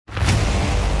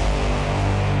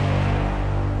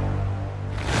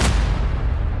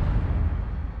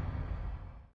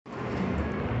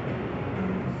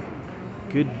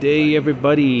Good day,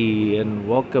 everybody, and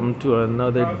welcome to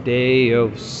another day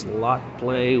of slot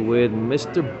play with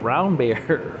Mr. Brown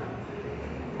Bear.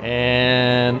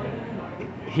 And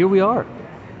here we are,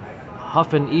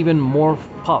 Huff and even more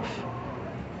Puff,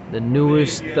 the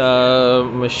newest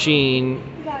machine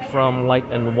from Light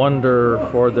and Wonder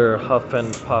for their Huff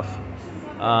and Puff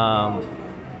um,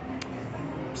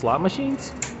 slot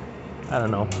machines. I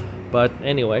don't know, but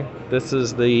anyway, this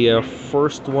is the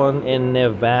first one in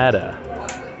Nevada.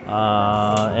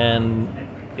 And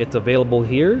it's available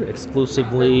here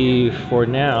exclusively for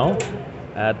now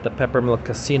at the Peppermill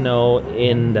Casino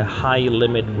in the high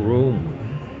limit room.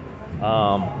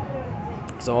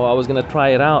 So I was gonna try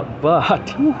it out,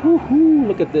 but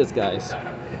look at this, guys.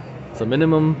 So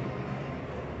minimum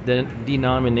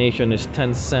denomination is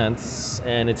 10 cents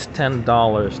and it's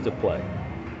 $10 to play.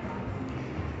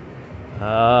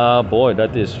 Boy,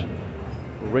 that is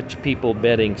rich people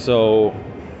betting. So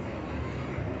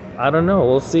I don't know.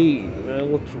 We'll see.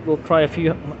 We'll try a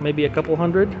few, maybe a couple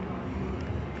hundred.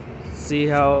 See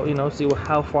how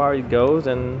how far it goes,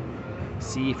 and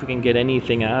see if we can get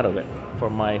anything out of it for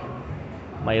my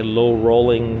low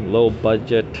rolling, low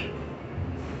budget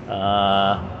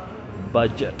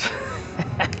budget.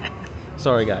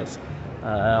 Sorry, guys.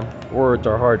 Words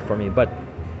are hard for me, but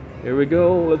here we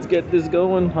go. Let's get this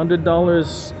going.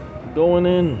 $100 going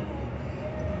in.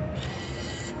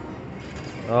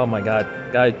 Oh my God,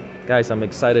 guys, I'm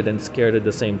excited and scared at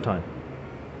the same time.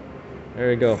 There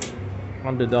we go,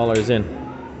 $100 in.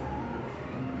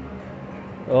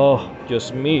 Oh,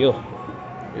 just me. Oh,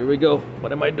 here we go.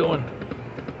 What am I doing?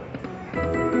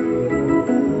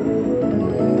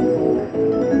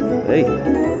 Hey.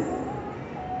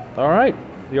 All right,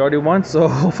 you already won, so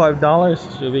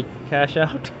 $5. Should we cash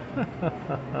out?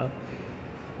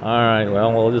 All right.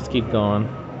 Well, we'll just keep going.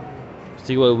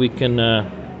 See what we can.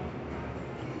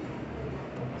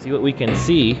 See what we can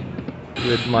see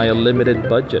with my limited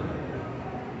budget.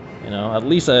 At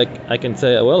least I can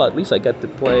say, well, at least I get to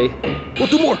play. Oh,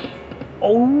 two more!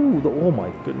 Oh my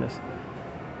goodness!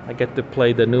 I get to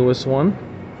play the newest one,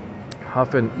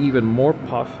 Huff and even more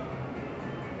Puff,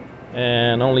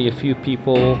 and only a few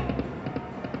people,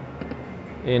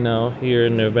 here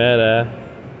in Nevada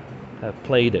have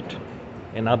played it,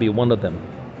 and I'll be one of them.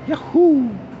 Yahoo!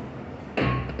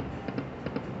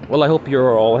 Well, I hope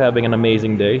you're all having an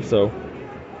amazing day. So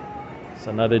it's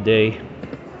another day.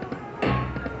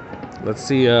 Let's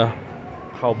see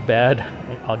how bad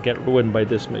I'll get ruined by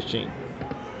this machine.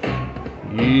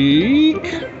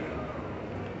 Yeek!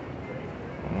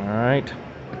 All right.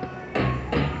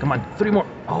 Come on, 3 more.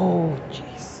 Oh,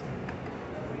 jeez.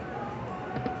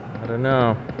 I don't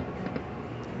know.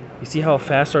 You see how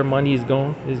fast our money is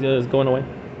going away?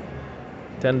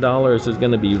 $10 is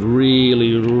going to be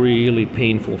really, really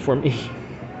painful for me.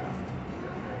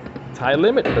 It's high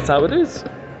limit. That's how it is.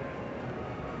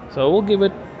 So we'll give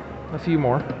it a few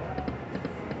more.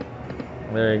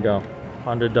 There you go.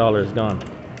 $100 gone.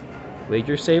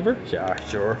 Wager saver? Yeah,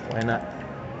 sure. Why not?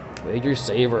 Wager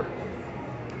saver.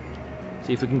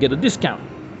 See if we can get a discount.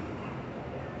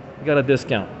 We got a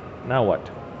discount. Now what?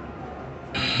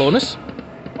 Bonus?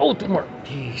 Oh, 2 more.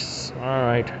 Jeez. All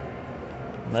right.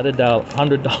 Another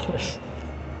 $100. I was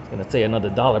gonna say another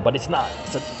dollar, but it's not.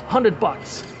 It's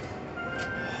 $100.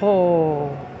 Oh.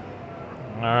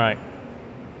 All right.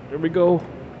 Here we go.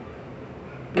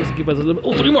 Please give us a little.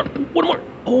 Oh, 3 more. 1 more.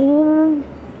 Oh.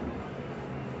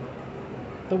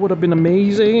 That would have been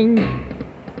amazing.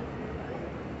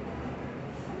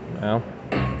 Well,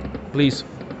 please.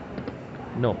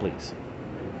 No, please.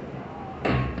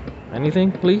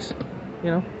 Anything, please.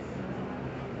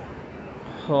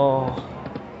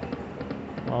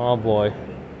 Oh boy.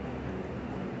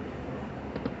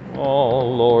 Oh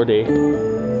lordy.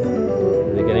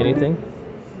 Did they get anything?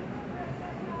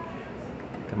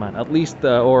 Come on, at least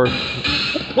or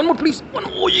 1 more, please. 1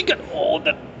 more. Oh, you got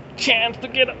that chance to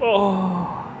get.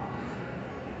 Oh,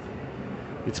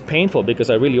 it's painful because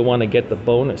I really want to get the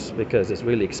bonus because it's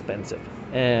really expensive.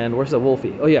 And where's the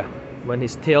Wolfie? Oh yeah, when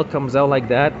his tail comes out like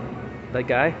that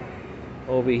guy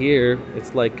over here,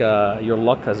 it's like your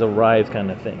luck has arrived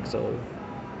kind of thing. So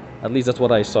at least that's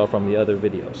what I saw from the other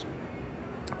videos.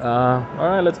 All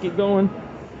right, let's keep going.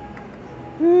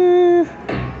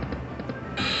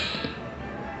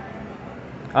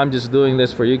 I'm just doing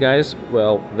this for you guys.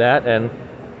 Well, that, and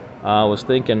I was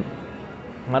thinking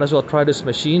might as well try this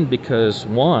machine because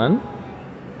one,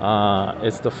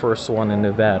 it's the first one in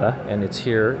Nevada and it's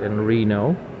here in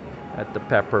Reno at the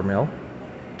Peppermill.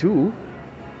 2,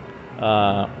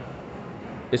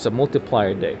 it's a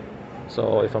multiplier day.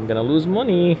 So if I'm gonna lose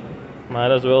money,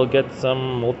 might as well get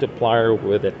some multiplier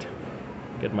with it.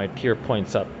 get my tier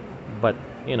points up. But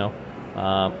you know,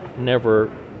 never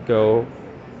go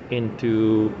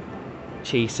into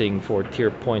chasing for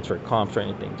tier points or comps or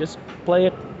anything. Just play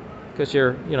it because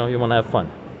you want to have fun.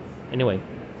 Anyway,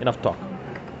 enough talk.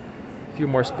 A few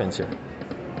more spins here,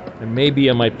 and maybe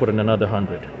I might put in another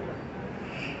 100.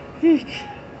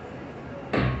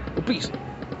 Oh, please.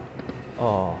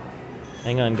 Oh,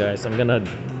 hang on, guys. I'm gonna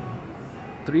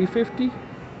 350.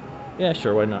 Yeah,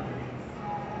 sure. Why not?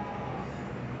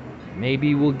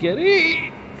 Maybe we'll get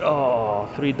it. Oh,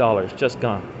 $3 just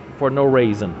gone for no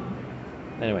reason.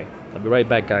 Anyway, I'll be right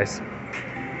back, guys.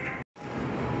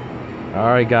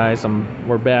 Alright guys,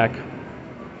 we're back.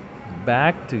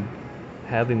 Back to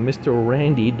having Mr.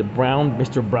 Randy,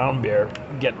 Mr. Brown Bear,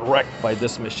 get wrecked by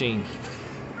this machine.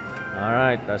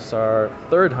 Alright, that's our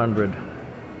third 100.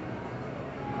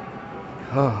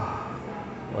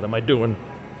 What am I doing?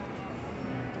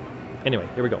 Anyway,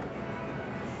 here we go.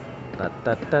 Da,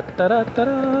 da, da, da, da, da,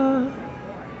 da.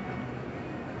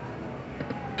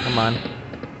 Come on.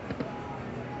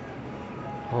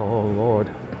 Oh Lord.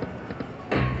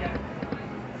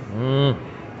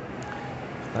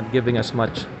 Not giving us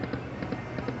much.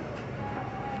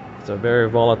 It's a very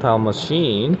volatile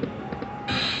machine.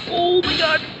 Oh my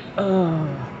God!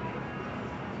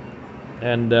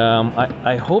 And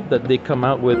I hope that they come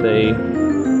out with a...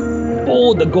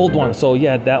 Oh, the gold one. So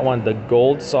yeah, that one, the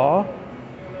gold saw.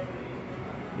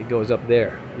 It goes up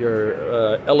there.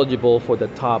 You're eligible for the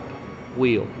top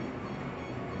wheel.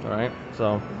 All right.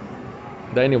 So,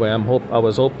 but anyway, I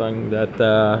was hoping that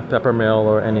Peppermill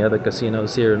or any other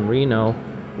casinos here in Reno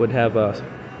would have a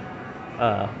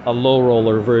low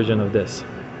roller version of this.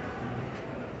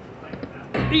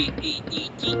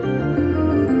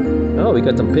 Oh, we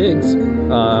got some pigs.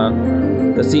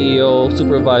 The CEO,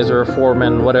 supervisor,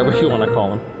 foreman, whatever you want to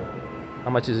call him. How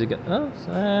much is he get? Oh,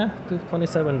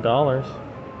 $27.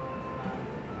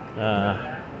 All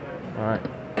right.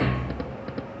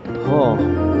 Oh.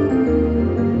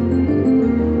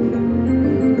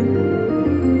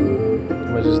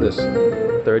 How much is this?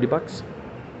 30 bucks?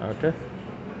 Okay.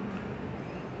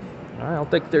 All right, I'll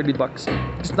take 30 bucks.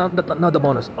 It's not the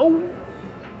bonus. Oh.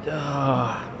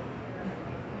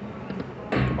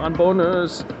 Come on,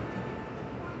 bonus.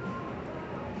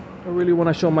 I really want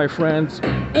to show my friends.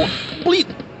 Oh, please.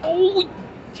 Oh,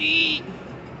 gee.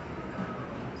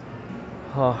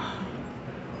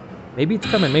 Maybe it's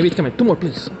coming. Maybe it's coming. Two more,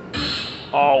 please.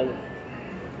 Oh.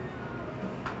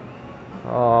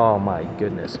 Oh my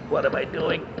goodness. What am I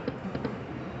doing?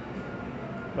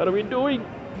 What are we doing?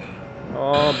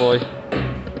 Oh boy.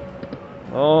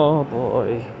 Oh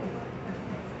boy.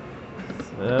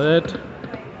 Is that it?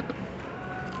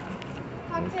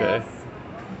 Okay.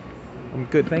 I'm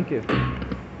good, thank you.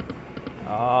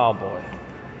 Oh boy.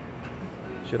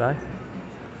 Should I?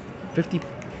 50.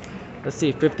 Let's see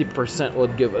if 50%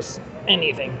 would give us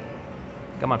anything.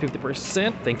 Come on,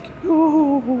 50%. Thank you.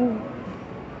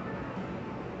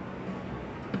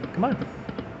 Come on.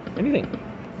 Anything.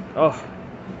 Oh.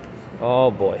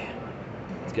 Oh boy.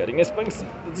 It's getting expensive.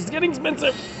 This is getting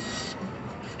expensive.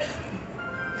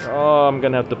 Oh, I'm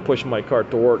gonna have to push my cart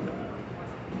to work.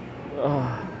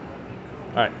 Oh.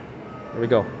 Alright. Here we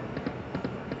go.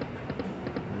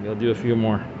 We'll do a few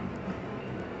more.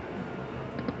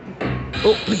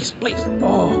 Oh, please, please.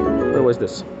 Oh, where was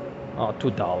this? Oh,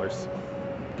 $2.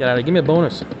 Get out of here. Give me a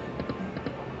bonus.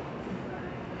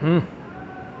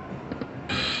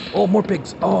 Oh, more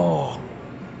pigs. Oh.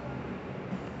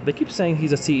 They keep saying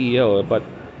he's a CEO, but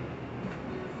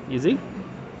is he?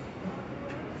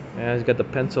 Yeah, he's got the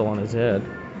pencil on his head.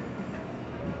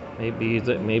 Maybe he is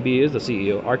the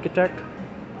CEO, architect,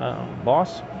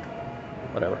 boss,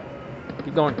 whatever.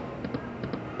 Keep going.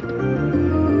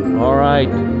 All right,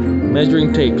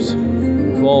 measuring tapes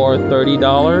for $30.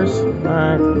 All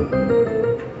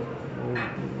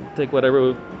right, take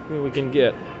whatever we can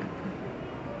get.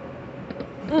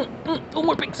 Oh,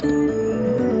 more pigs!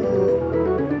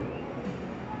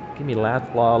 Give me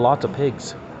lots of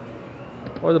pigs.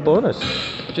 Or the bonus.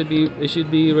 It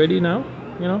should be ready now.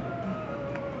 You know.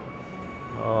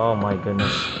 Oh my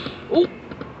goodness. Oh.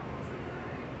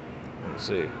 Let's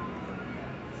see.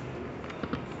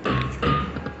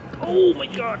 Oh my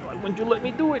God! Why wouldn't you let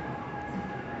me do it?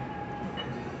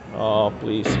 Oh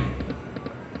please.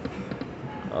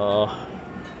 Oh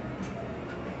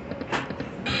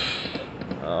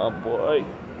boy.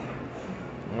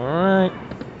 All right.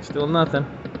 Still nothing.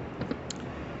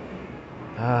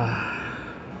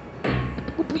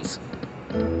 Oh please.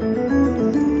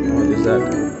 What is that?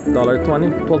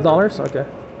 $1.20? $12? Okay.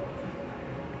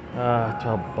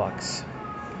 12 bucks.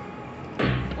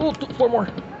 Oh, four more.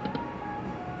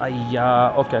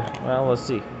 Okay, well, let's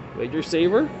see. Wager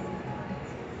saver.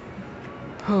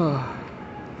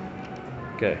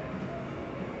 Okay.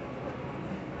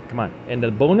 Come on. And the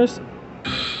bonus.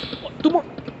 Two more.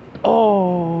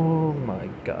 Oh my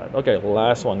god. Okay,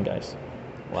 last one, guys.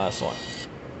 Last one.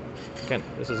 Again,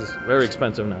 this is very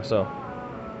expensive now, so.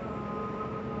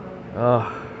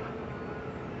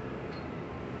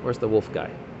 Where's the wolf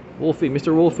guy? Wolfie,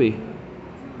 Mr. Wolfie.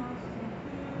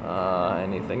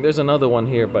 Anything. There's another one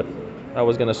here, but I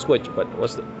was gonna switch, but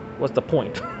what's the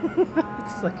point?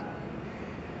 It's like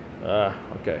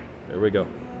okay, there we go.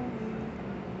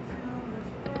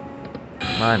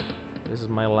 Come on. This is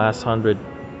my last 100.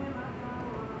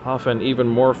 Huff and even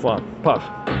more fun. Puff.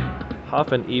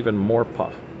 Huff and even more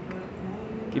puff.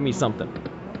 Give me something.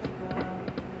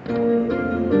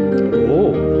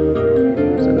 Oh,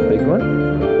 is that a big one?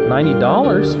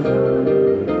 $90.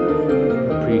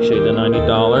 Appreciate the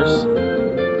 $90.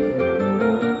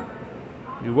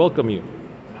 We welcome you.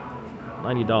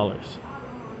 $90.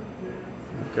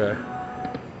 Okay.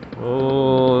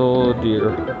 Oh dear.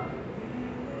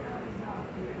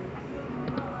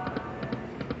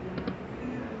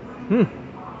 Ooh.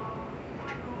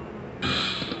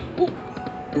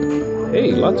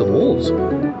 Hey, lots of wolves.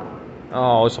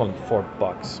 Oh, it's only $4.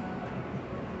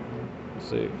 Let's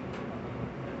see.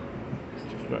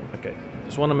 Okay,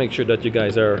 just want to make sure that you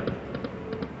guys are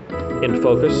in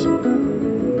focus.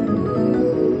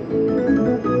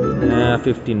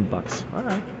 $15. All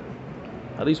right.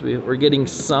 At least we're getting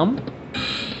some.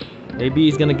 Maybe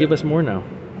he's gonna give us more now.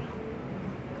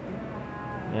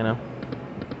 You know,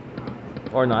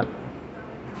 or not.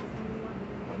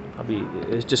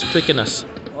 It's just tricking us.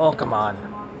 Oh, come on.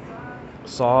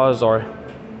 Saws or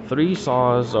 3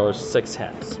 saws or 6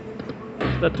 hats.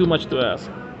 Is that too much to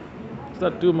ask? Is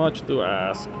that too much to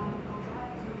ask?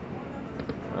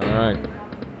 All right.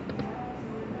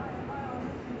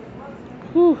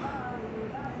 Whew.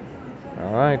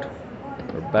 All right.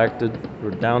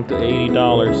 We're down to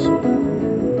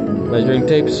 $80. Measuring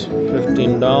tapes,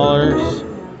 $15.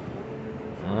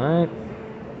 All right.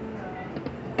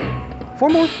 4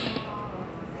 more.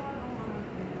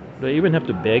 Do I even have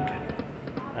to beg?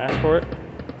 Ask for it?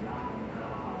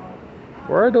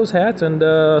 Where are those hats and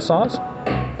saws?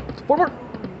 4 more.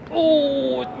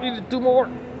 Oh, it needed 2 more.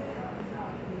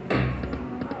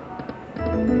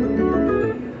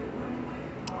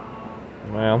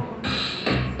 Well,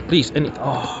 please,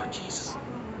 oh, Jesus.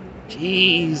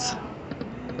 Jeez.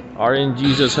 RN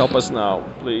Jesus, help us now,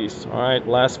 please. All right,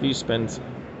 last few spins.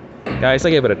 Guys,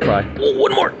 I gave it a try. Oh,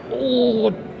 1 more.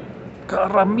 Oh,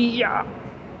 caramilla.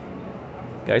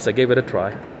 Guys, I gave it a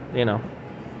try. You know,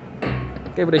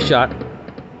 gave it a shot.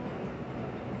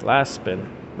 Last spin.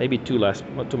 Maybe 2 more.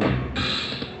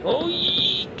 Oh,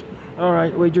 yeek. All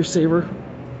right, wager saver.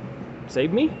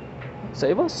 Save me?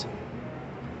 Save us?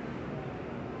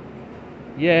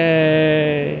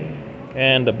 Yay!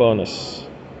 And the bonus.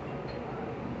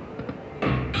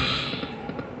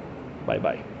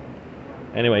 Bye-bye.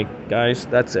 Anyway, guys,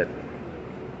 that's it.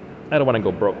 I don't want to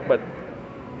go broke, but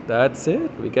that's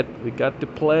it. We got to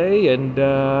play, and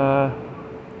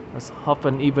let's huff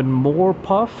and even more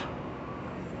puff.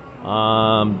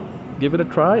 Give it a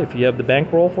try if you have the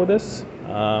bankroll for this.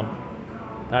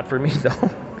 Not for me though.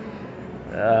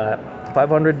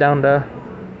 500 down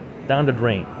the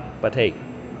drain. But hey,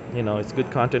 you know, it's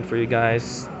good content for you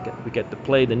guys. We get to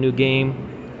play the new game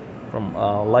from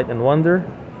Light and Wonder.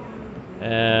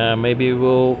 And maybe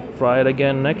we'll try it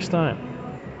again next time.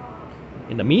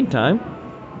 In the meantime,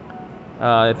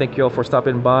 I thank you all for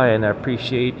stopping by, and I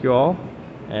appreciate you all.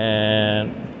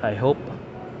 And I hope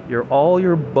all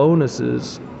your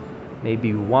bonuses may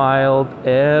be wild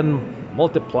and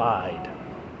multiplied.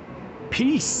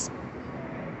 Peace.